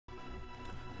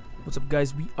What's up,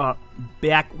 guys? We are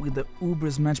back with the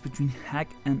Ubers match between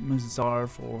Hack and Mazar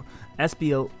for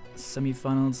SPL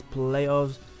semifinals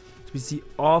playoffs. So we see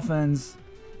offense,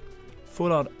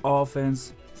 full out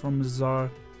offense from Mazar.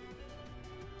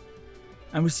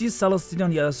 And we see Celestine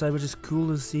on the other side, which is cool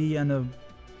to see, and a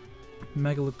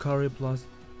Megalocari plus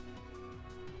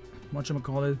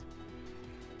whatchamacallit,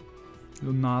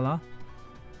 Lunala.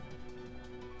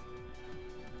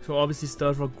 So obviously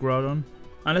Stealth Rock Groudon.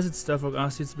 Unless it's Stealth Rock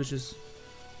Arceus, which is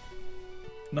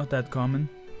not that common.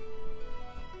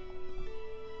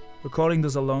 Recording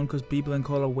this alone because people in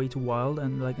call are way too wild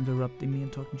and like interrupting me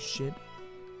and talking shit.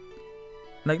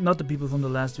 Like not the people from the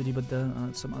last video, but the,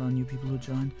 some other new people who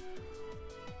joined.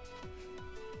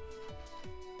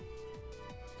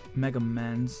 Mega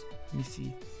Mons. Let me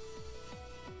see.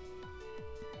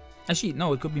 Actually,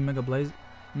 no, it could be Mega Blaze.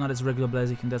 Not as regular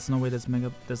Blaziken. That's no way that's Mega.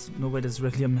 That's no way that's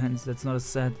regular Mons. That's not a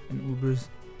set in Ubers.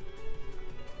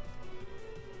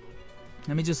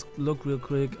 Let me just look real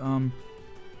quick.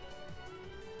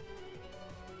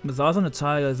 Mazar's on the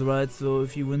Tigers, right? So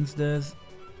if he wins this,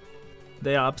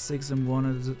 they are up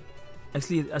 6-1.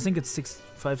 Actually, I think it's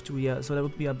 6-5-2. Yeah, so that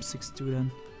would be up 6-2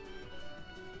 then.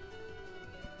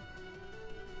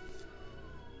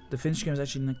 The Finch game is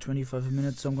actually in like 25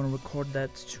 minutes, so I'm gonna record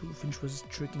that too. Finch was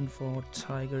tricking for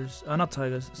Tigers. Not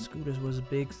Tigers, Scooters was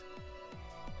big.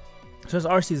 So his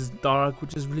RC is dark,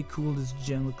 which is really cool. This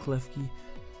gem with Klefki.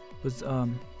 With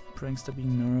Prankster being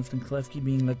nerfed and Klefki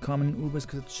being like common in Ubers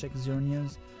because it's check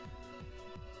Xerneas.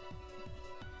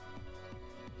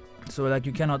 So like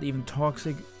you cannot even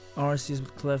toxic RCs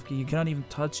with Klefki. You cannot even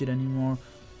touch it anymore.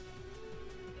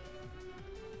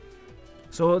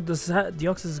 So the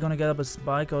Deoxys is gonna get up a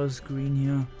spike or a screen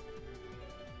here.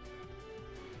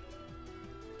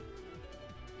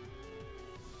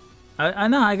 I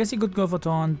know, I guess he could go for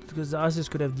taunt because the Arceus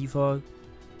could have defog.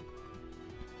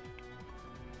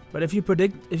 But if you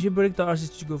predict the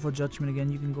Arceus to go for judgment again,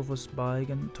 you can go for spike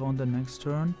and taunt the next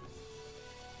turn.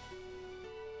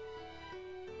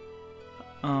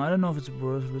 I don't know if it's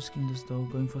worth risking this though,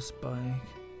 going for spike.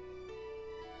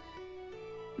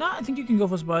 No, I think you can go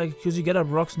for spike because you get up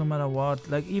rocks no matter what.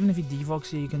 Like even if he defogs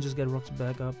here, you can just get rocks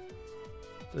back up.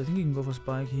 So I think you can go for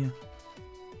spike here.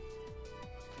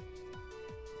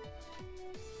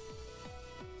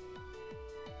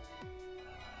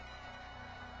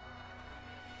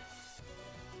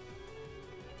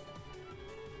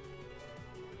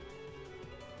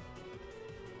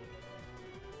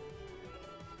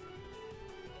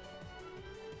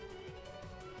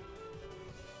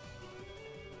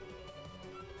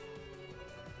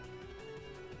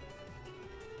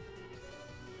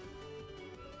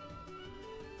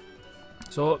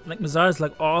 So like Mazar is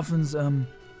like offense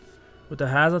with the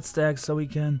hazard stack, so he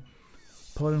can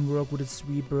pull and work with its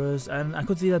sweepers, and I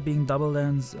could see that being double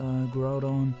lens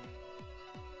Groudon.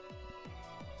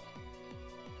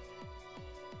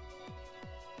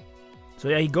 So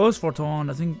yeah, he goes for taunt.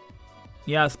 I think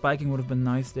yeah, spiking would have been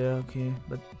nice there, okay,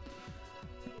 but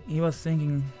he was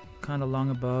thinking kind of long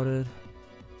about it.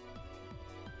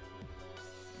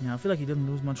 Yeah, I feel like he didn't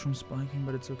lose much from spiking,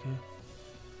 but it's okay.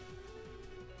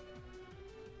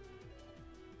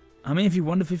 I mean, if he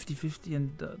won the 50-50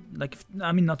 and like,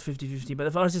 I mean not 50-50, but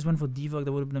if Arceus went for defog,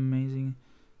 that would have been amazing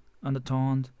on the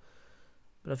taunt.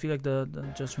 But I feel like the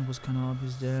judgment was kind of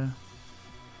obvious there.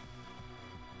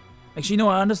 Actually, no,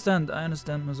 I understand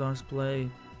Mazar's play.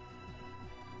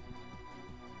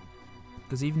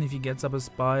 Because even if he gets up a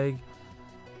spike,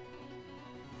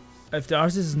 if the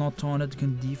Arceus is not taunted, you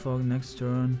can defog next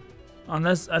turn.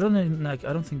 Unless I don't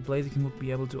think Blaziken would be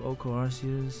able to OHKO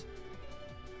Arceus.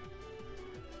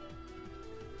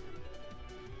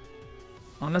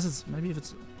 Unless it's maybe if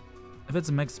it's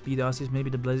a max speed Arceus, maybe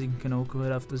the Blaziken can OHKO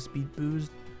it after speed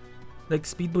boost. Like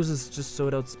speed boost is just so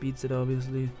it outspeeds it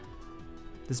obviously.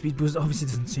 The speed boost obviously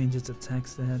doesn't change its attack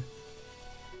stat.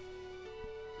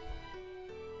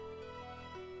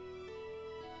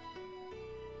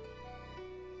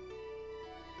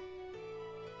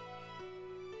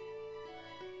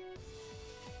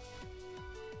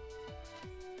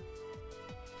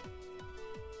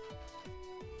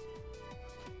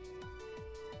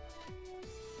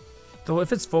 So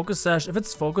if it's Focus Sash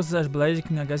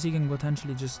Blaziken, I guess he can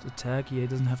potentially just attack here. He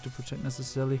doesn't have to protect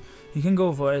necessarily. He can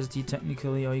go for SD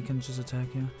technically, or he can just attack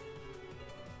here.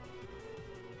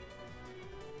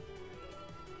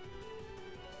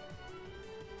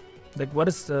 Like what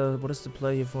is the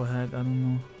play here for Hack? I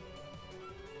don't know.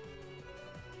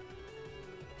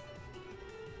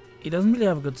 He doesn't really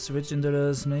have a good switch into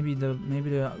this. Maybe the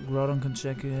Groudon can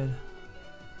check it.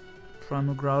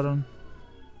 Primal Groudon.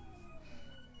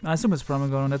 I assume it's Primal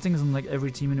Groudon. That thing is in like every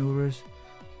team in Ubers.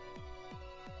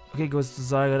 Okay, goes to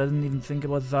Zygarde. I didn't even think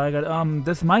about Zygarde.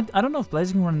 This might... I don't know if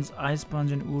Blaziken runs Ice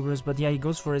Punch and Ubers, but yeah, he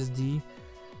goes for SD.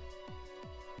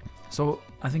 So,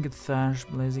 I think it's Sash,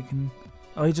 Blaziken.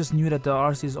 Oh, he just knew that the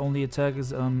RC's only attack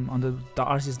is, on the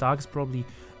RC's Dark is probably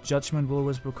Judgment will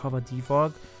recover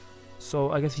Defog.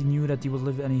 So, I guess he knew that he would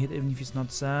live any hit even if he's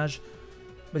not Sash.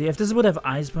 But yeah, if this would have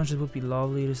Ice Punch, it would be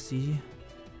lovely to see.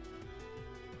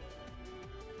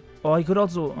 Or he could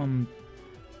also,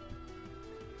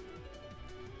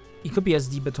 he could be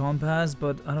SD Baton Pass,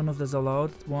 but I don't know if that's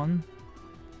allowed. 1,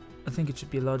 I think it should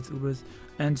be allowed with Ubers.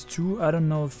 And 2, I don't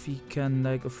know if he can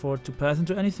like afford to pass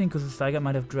into anything, because the Zygarde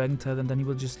might have Dragon Tail and then he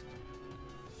will just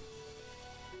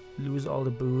lose all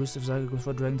the boost. If Zygarde goes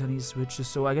for Dragon Tail, he switches.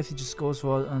 So I guess he just goes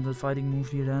for the fighting move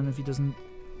here then if he doesn't...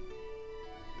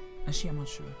 Actually, I'm not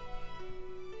sure.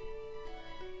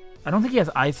 I don't think he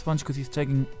has Ice Punch because he's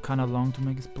taking kind of long to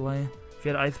make his play. If he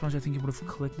had Ice Punch, I think he would have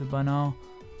clicked it by now.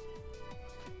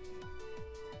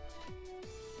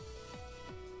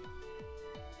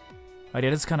 Alright,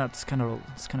 yeah, it's kind of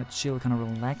chill, kind of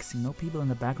relaxing. No people in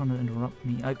the background that interrupt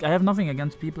me. I have nothing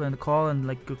against people in the call and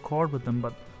like record with them,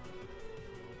 but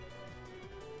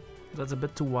that's a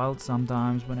bit too wild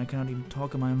sometimes when I cannot even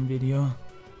talk in my own video.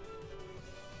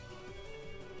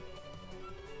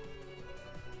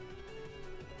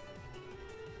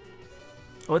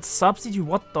 Oh, it's Substitute.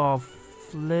 What the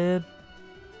flip?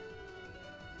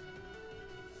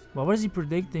 What was he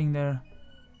predicting there?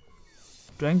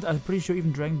 I'm pretty sure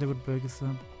even Dragon Tail would break his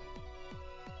up.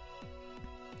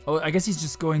 Oh, I guess he's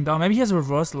just going down. Maybe he has a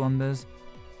reversal on this.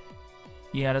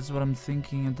 Yeah, that's what I'm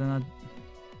thinking. And then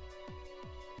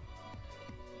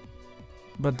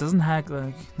but doesn't Hack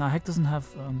like... Nah, Hack doesn't have...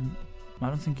 I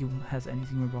don't think he has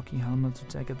anything with Rocky Helmet to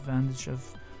take advantage of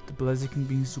the Blaziken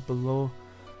being super low.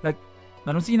 Like,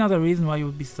 I don't see another reason why you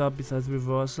would be sub besides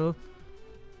reversal.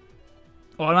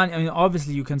 Oh, I mean,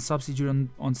 obviously you can substitute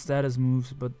on status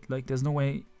moves, but like, there's no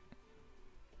way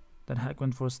that Hack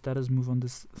went for a status move on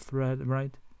this thread,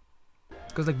 right?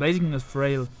 Because like Blaziken is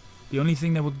frail. The only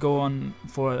thing that would go on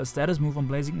for a status move on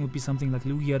Blaziken would be something like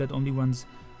Lugia that only runs,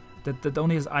 that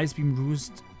only has Ice Beam,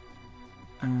 Roost,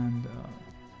 and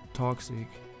Toxic.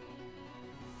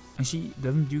 Actually,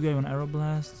 doesn't Yuga on Arrow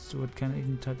Blast, so it can't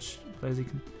even touch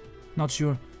Blaziken. Not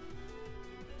sure.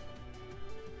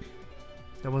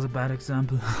 That was a bad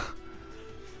example.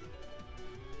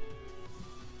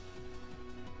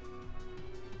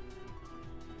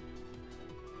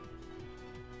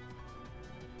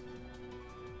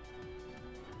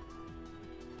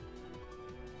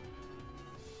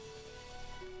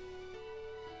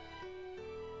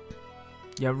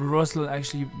 Yeah, reversal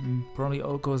actually probably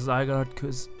Oko Zygarde,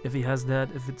 because if he has that,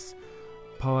 if it's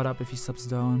powered up, if he subs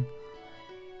down.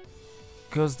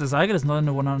 Because the Zygarde is not in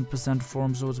the 100%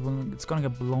 form, so it's gonna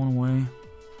get blown away.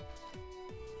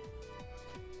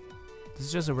 This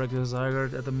is just a regular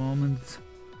Zygarde at the moment.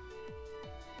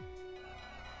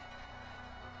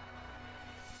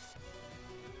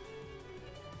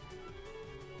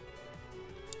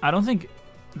 I don't think,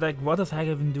 like, what does Hack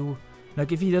even do?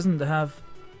 Like, if he doesn't have,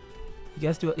 he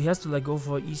has to like go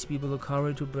for E-Speed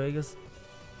Lucario to break us,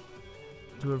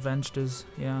 to avenge this.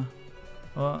 Yeah,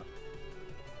 or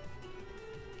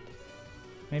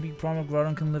maybe Promo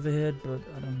Groudon can live a hit, but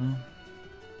I don't know.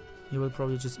 He will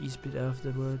probably just E-Speed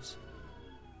afterwards.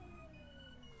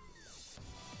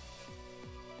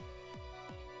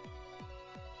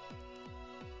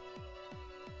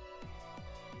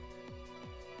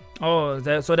 Oh,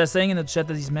 so they're saying in the chat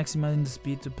that he's maximizing the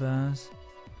speed to pass.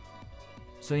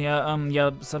 So yeah,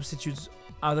 yeah, substitutes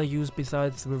other use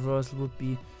besides reversal would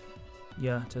be,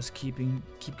 yeah, just keep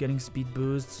getting speed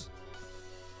boosts.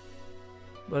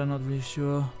 But I'm not really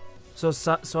sure. So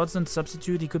Swords and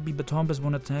substitute, he could be Baton Pass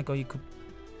 1 attack, or he could...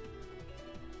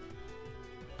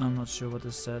 I'm not sure what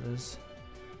this set is.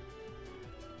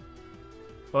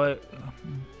 But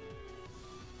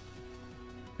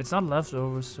it's not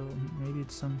leftovers, so maybe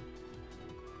it's some...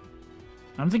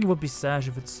 I don't think it would be Sash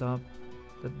if it's sub.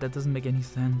 That doesn't make any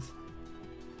sense.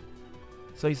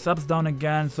 So he subs down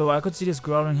again, so I could see this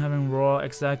Groudon having Raw,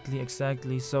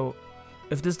 exactly. So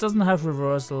if this doesn't have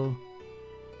reversal,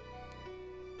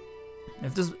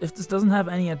 if this doesn't have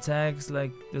any attacks,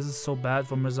 like, this is so bad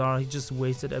for Mazar. He just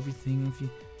wasted everything. If he,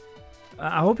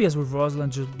 I hope he has reversal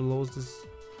and just blows this.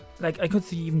 Like, I could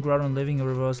see even Groudon living a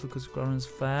reversal because Groudon is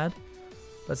fat,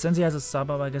 but since he has a sub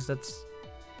up, I guess that's,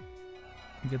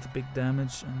 he gets big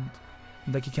damage, and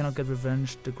like, he cannot get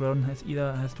revenge. The Groudon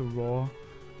either has to Raw or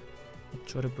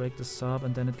try to break the sub,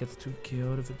 and then it gets 2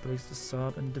 KO'd if it breaks the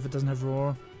sub, and if it doesn't have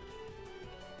Roar.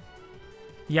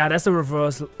 Yeah, that's a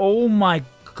reversal. Oh my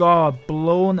god,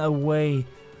 blown away.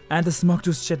 And the Smog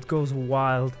Juice chat goes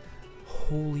wild.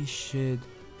 Holy shit.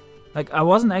 Like, I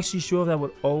wasn't actually sure if that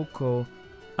would Oko.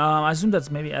 I assume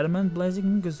that's maybe Adamant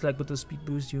Blazing, because like with the speed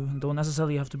boost you don't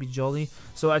necessarily have to be Jolly.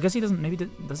 So I guess he doesn't, maybe,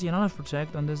 does he not have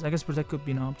Protect on this? I guess Protect could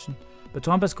be an option. But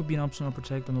Tompest could be an option or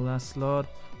Protect on the last slot.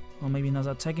 Or maybe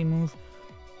another attacking move.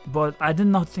 But I did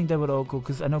not think that would Oko,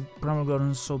 because I know Primal Groudon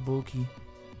is so bulky.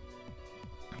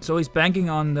 So he's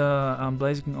banking on the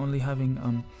Blaziken only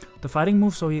having the fighting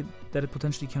move, so that it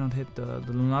potentially cannot hit the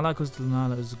Lunala, because the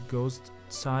Lunala is a ghost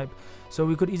type. So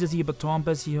we could either see a Baton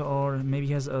Pass here, or maybe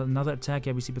he has another attack.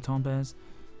 Yeah, we see Baton Pass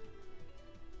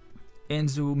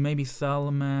into maybe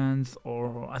Salamence,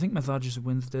 or I think Mazar just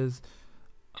wins this.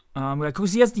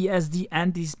 Because he has the SD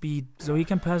and the speed, so he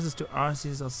can pass this to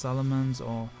Arceus or Salamence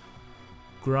or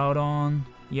Groudon.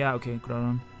 Yeah, okay,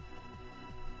 Groudon.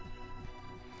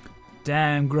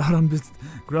 Damn, Groudon with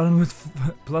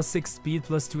 +6 speed,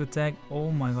 +2 attack.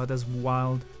 Oh my god, that's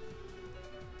wild.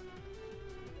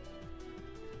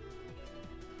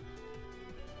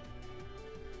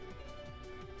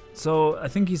 So I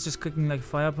think he's just clicking like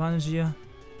Fire Punch here.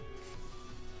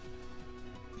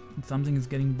 Something is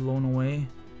getting blown away.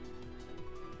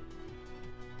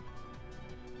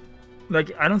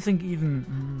 Like, I don't think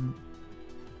even...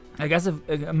 I guess if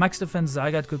a max defense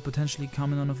Zygarde could potentially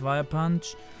come in on a Fire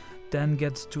Punch, then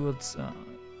gets towards...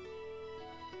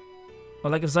 or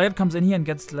like if Zygarde comes in here and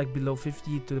gets like below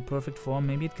 50 to the perfect form,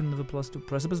 maybe it can live a +2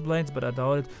 Precipice Blades, but I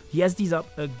doubt it. He has these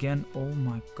up again. Oh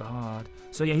my god.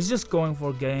 So yeah, he's just going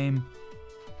for game.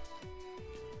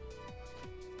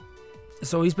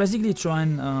 So he's basically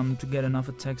trying to get enough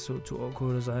attacks to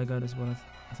Oko the Zygarde is what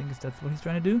I think if that's what he's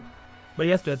trying to do. But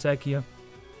he has to attack here.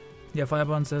 Yeah,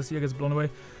 Fireball says here gets blown away.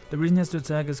 The reason he has to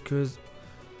attack is because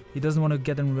he doesn't want to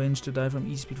get in range to die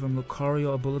from E-Speed from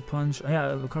Lucario or Bullet Punch.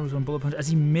 Yeah, Lucario's from Bullet Punch as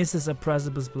he misses a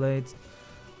Precipice Blades.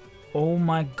 Oh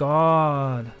my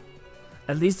god.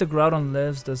 At least the Groudon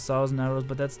lives the 1000 arrows,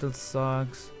 but that still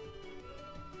sucks.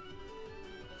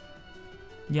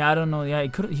 Yeah, I don't know. Yeah, he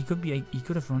could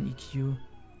have run EQ.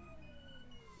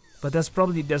 But there's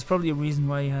probably a reason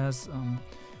why he has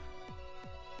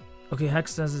okay,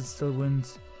 Hex says it still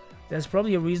wins. There's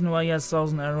probably a reason why he has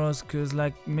 1000 arrows, cause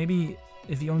like maybe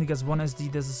if he only gets one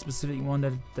SD, there's a specific one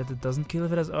that it doesn't kill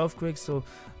if it has Earthquake. So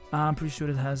I'm pretty sure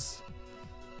it has.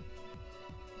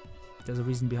 There's a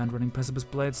reason behind running Precipice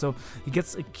Blade. So he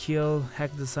gets a kill.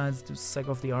 Heck decides to sack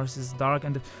off the Arceus Dark,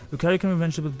 and Lucario can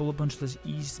revenge it with Bullet Punch /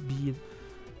 E-Speed.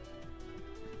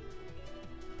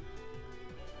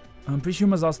 I'm pretty sure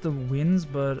Mazar still wins,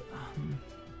 but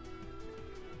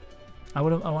I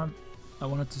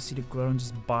wanted to see the Groudon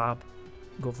just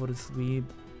go for the sweep.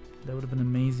 That would have been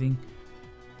amazing.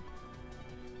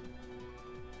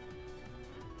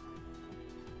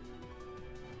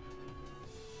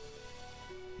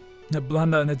 A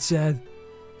blunder in the chat.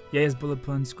 Yeah, his Bullet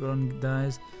Punch, Groudon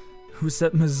dies. Who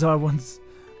said Mazar once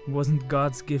wasn't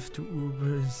God's gift to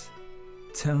Ubers?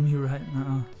 Tell me right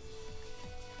now.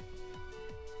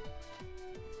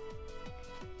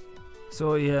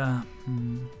 So yeah,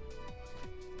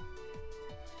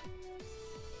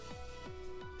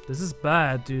 this is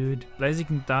bad, dude.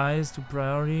 Blaziken dies to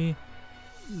priority.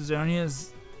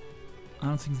 Xerneas, I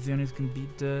don't think Xerneas can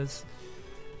beat this.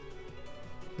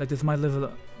 Like, this might live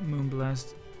a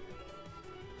Moonblast.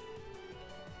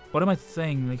 What am I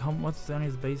saying? Like, what's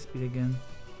Xerneas' base speed again?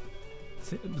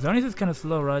 Xerneas is kind of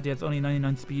slow, right? Yeah, it's only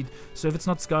 99 speed. So if it's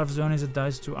not Scarf Xerneas, it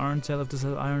dies to Iron Tail. If this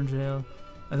is Iron Tail,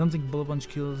 I don't think Bullet Punch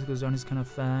kills because Xerneas is kind of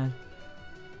fat.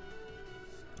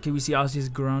 Okay, we see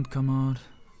Arceus Ground come out.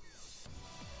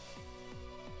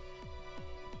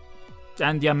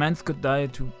 And yeah, Mance could die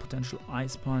to potential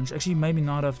Ice Punch. Actually, maybe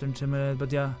not after Intimidate,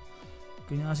 but yeah.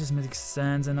 Green Arceus makes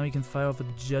sense, and now you can fire off a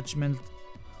Judgment.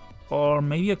 Or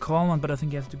maybe a Calm One, but I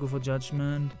think you have to go for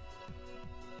Judgment.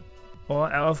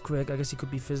 Or Earthquake. I guess he could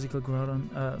be physical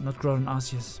Groudon. Not Groudon,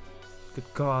 Arceus. Good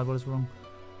god, what is wrong?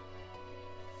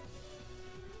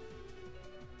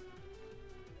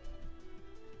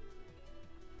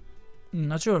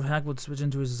 Not sure if Hack would switch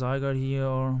into his Zygarde here,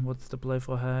 or what's the play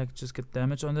for Hack. Just get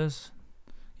damage on this.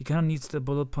 He kind of needs the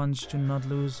Bullet Punch to not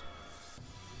lose.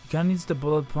 He kind of needs the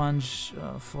Bullet Punch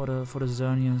for the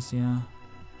Xerneas, yeah.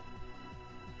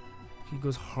 He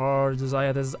goes hard. The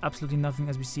Zygarde, there's absolutely nothing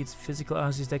as we see. It's physical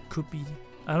Arceus. That could be.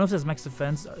 I don't know if there's max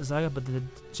defense Zygarde, but the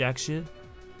jack shit.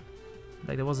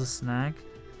 Like, there was a snack.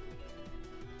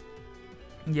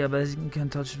 Yeah, but you can't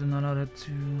touch the another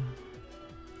too.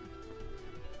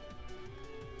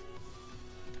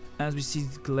 As we see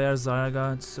Glare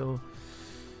Zygarde, so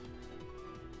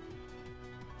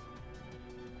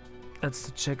that's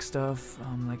the check stuff.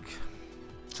 Like,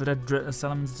 So that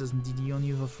Salamence doesn't DD on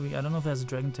you for free. I don't know if he has a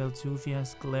Dragon Tail too, if he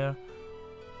has Glare.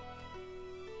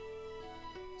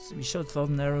 So we shot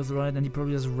 1000 arrows, right? And he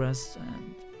probably has Rest,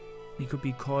 and he could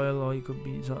be Coil or he could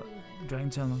be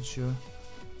Dragon Tail, not sure.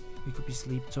 He could be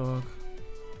Sleep Talk.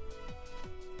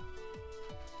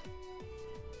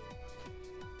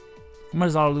 If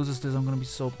Mazar loses this, I'm gonna be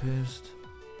so pissed.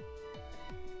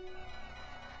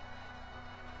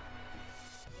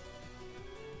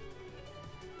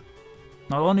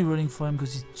 Not only rooting for him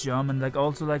because he's German, like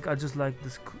also like I just like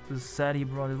this set he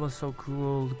brought. It was so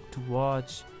cool to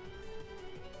watch.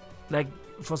 Like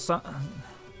for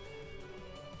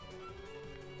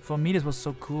me this was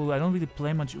so cool. I don't really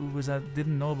play much Ubers. I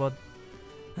didn't know about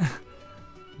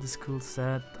this cool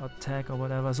set or tech or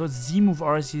whatever. So it's Z-move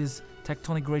Arceus.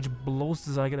 Tectonic Rage blows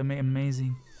this. I get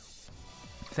amazing.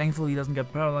 Thankfully he doesn't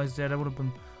get paralyzed there. That would have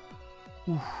been,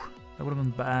 that would have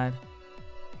been bad.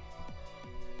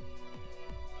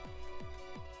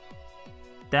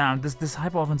 Damn, this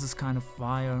hyper offense is kind of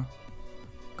fire.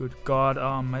 Good god,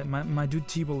 my dude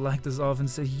T will like this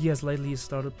offense. He has lately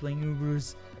started playing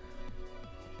Ubers.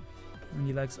 And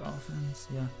he likes offense,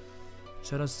 yeah.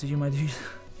 Shoutouts to you, my dude.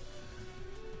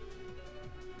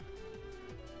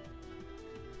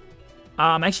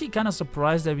 I'm actually kind of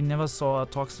surprised that we never saw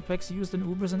Toxapex used in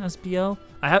Ubers and SPL.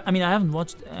 I mean, I haven't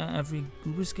watched every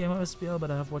Ubers game of SPL,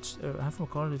 but I have watched, I have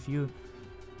recorded a few.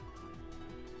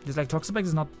 Just like Toxapex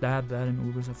is not that bad in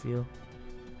Ubers, I feel.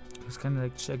 It's kind of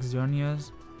like check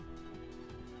Xerneas.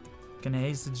 Can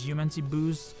haste the Geomancy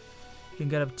boost. You can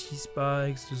get up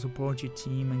T-Spikes to support your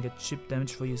team and get chip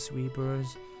damage for your sweepers.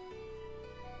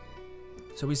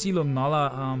 So we see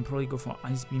Lunala probably go for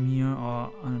Ice Beam here, or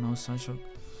I don't know, Psyshock.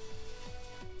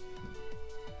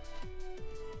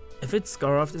 If it's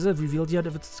Scarfed, is it revealed yet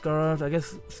if it's Scarfed? I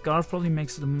guess Scarf probably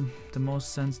makes the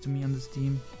most sense to me on this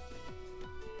team.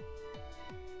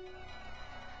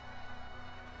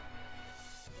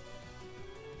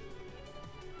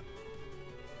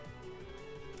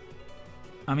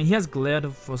 I mean, he has Glare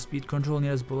for speed control and he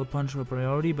has Bullet Punch for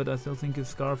priority, but I still think his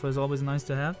Scarf is always nice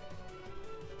to have.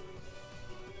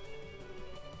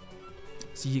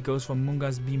 See, he goes for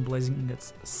Moongeist Beam, Blazing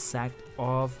gets sacked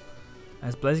off.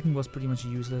 As Blazing was pretty much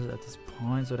useless at this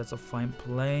point, so that's a fine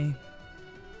play.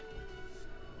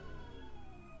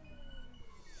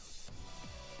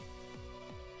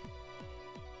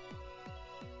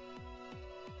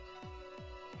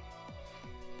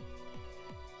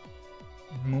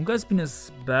 Moongeist Beam is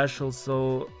special,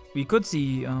 so we could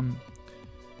see. No,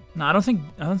 I don't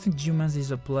think Geomancy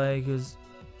is a play because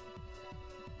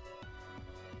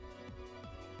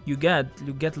you get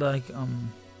like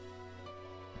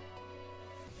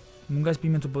Moongeist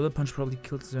Beam into Bullet Punch probably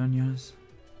killed Xerneas.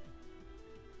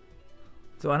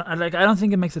 So I don't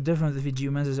think it makes a difference if he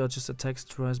Geomancies or just attacks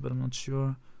twice, but I'm not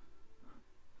sure.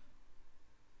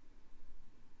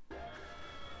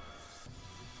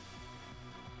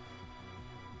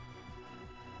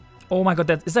 Oh my god,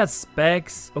 is that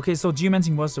Specs? Okay, so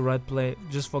Geomancing was the right play.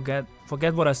 Just forget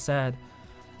what I said.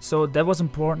 So that was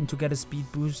important to get a speed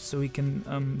boost so he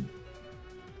can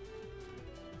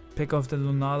pick off the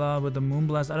Lunala with the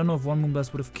Moonblast. I don't know if one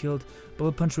Moonblast would have killed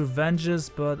Bullet Punch Revenges,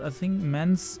 but I think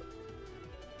Mons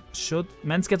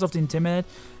gets off the Intimidate,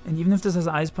 and even if this has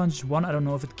Ice Punch, 1, I don't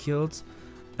know if it kills,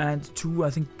 and 2, I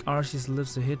think Arceus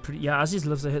lives a hit Arceus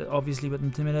lives a hit obviously with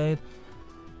Intimidate.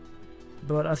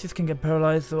 But Arceus can get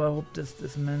paralyzed, so I hope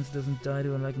this Mons doesn't die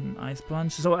to like an Ice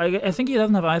Punch. So I think he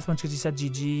doesn't have Ice Punch because he said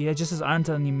GG. He just has Iron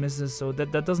Tail and he misses, so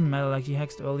that doesn't matter. Like he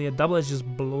hexed earlier. Double Edge just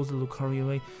blows the Lucario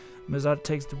away. Mazar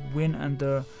takes the win, and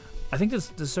I think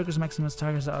the Circus Maximus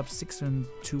Tigers are up 6-2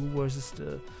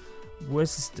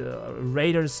 versus the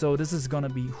Raiders. So this is gonna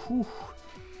be whew.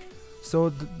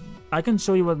 So I can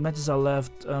show you what matches are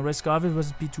left. Ray Scarfield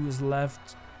versus P2 is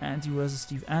left. Anti versus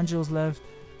Steve Angel is left.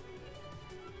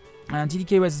 And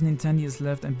TDK vs Nintendo is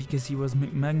left, and BKC was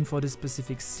Megan for this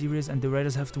specific series, and the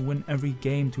Raiders have to win every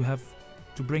game to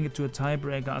bring it to a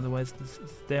tiebreaker, otherwise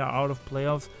they are out of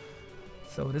playoffs.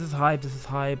 So this is hype.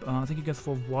 Thank you guys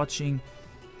for watching.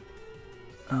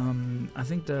 I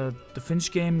think the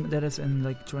Finch game that is in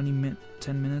like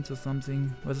 10 minutes or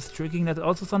something versus Tricking, that's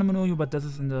also Sun&MoonUbers, but that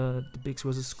is in the Bigs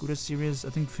vs Scooter series. I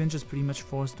think Finch is pretty much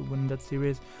forced to win that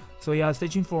series. So yeah, stay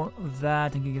tuned for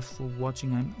that. Thank you guys for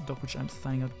watching. I'm Dokkerich. I'm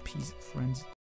signing out. Peace, friends.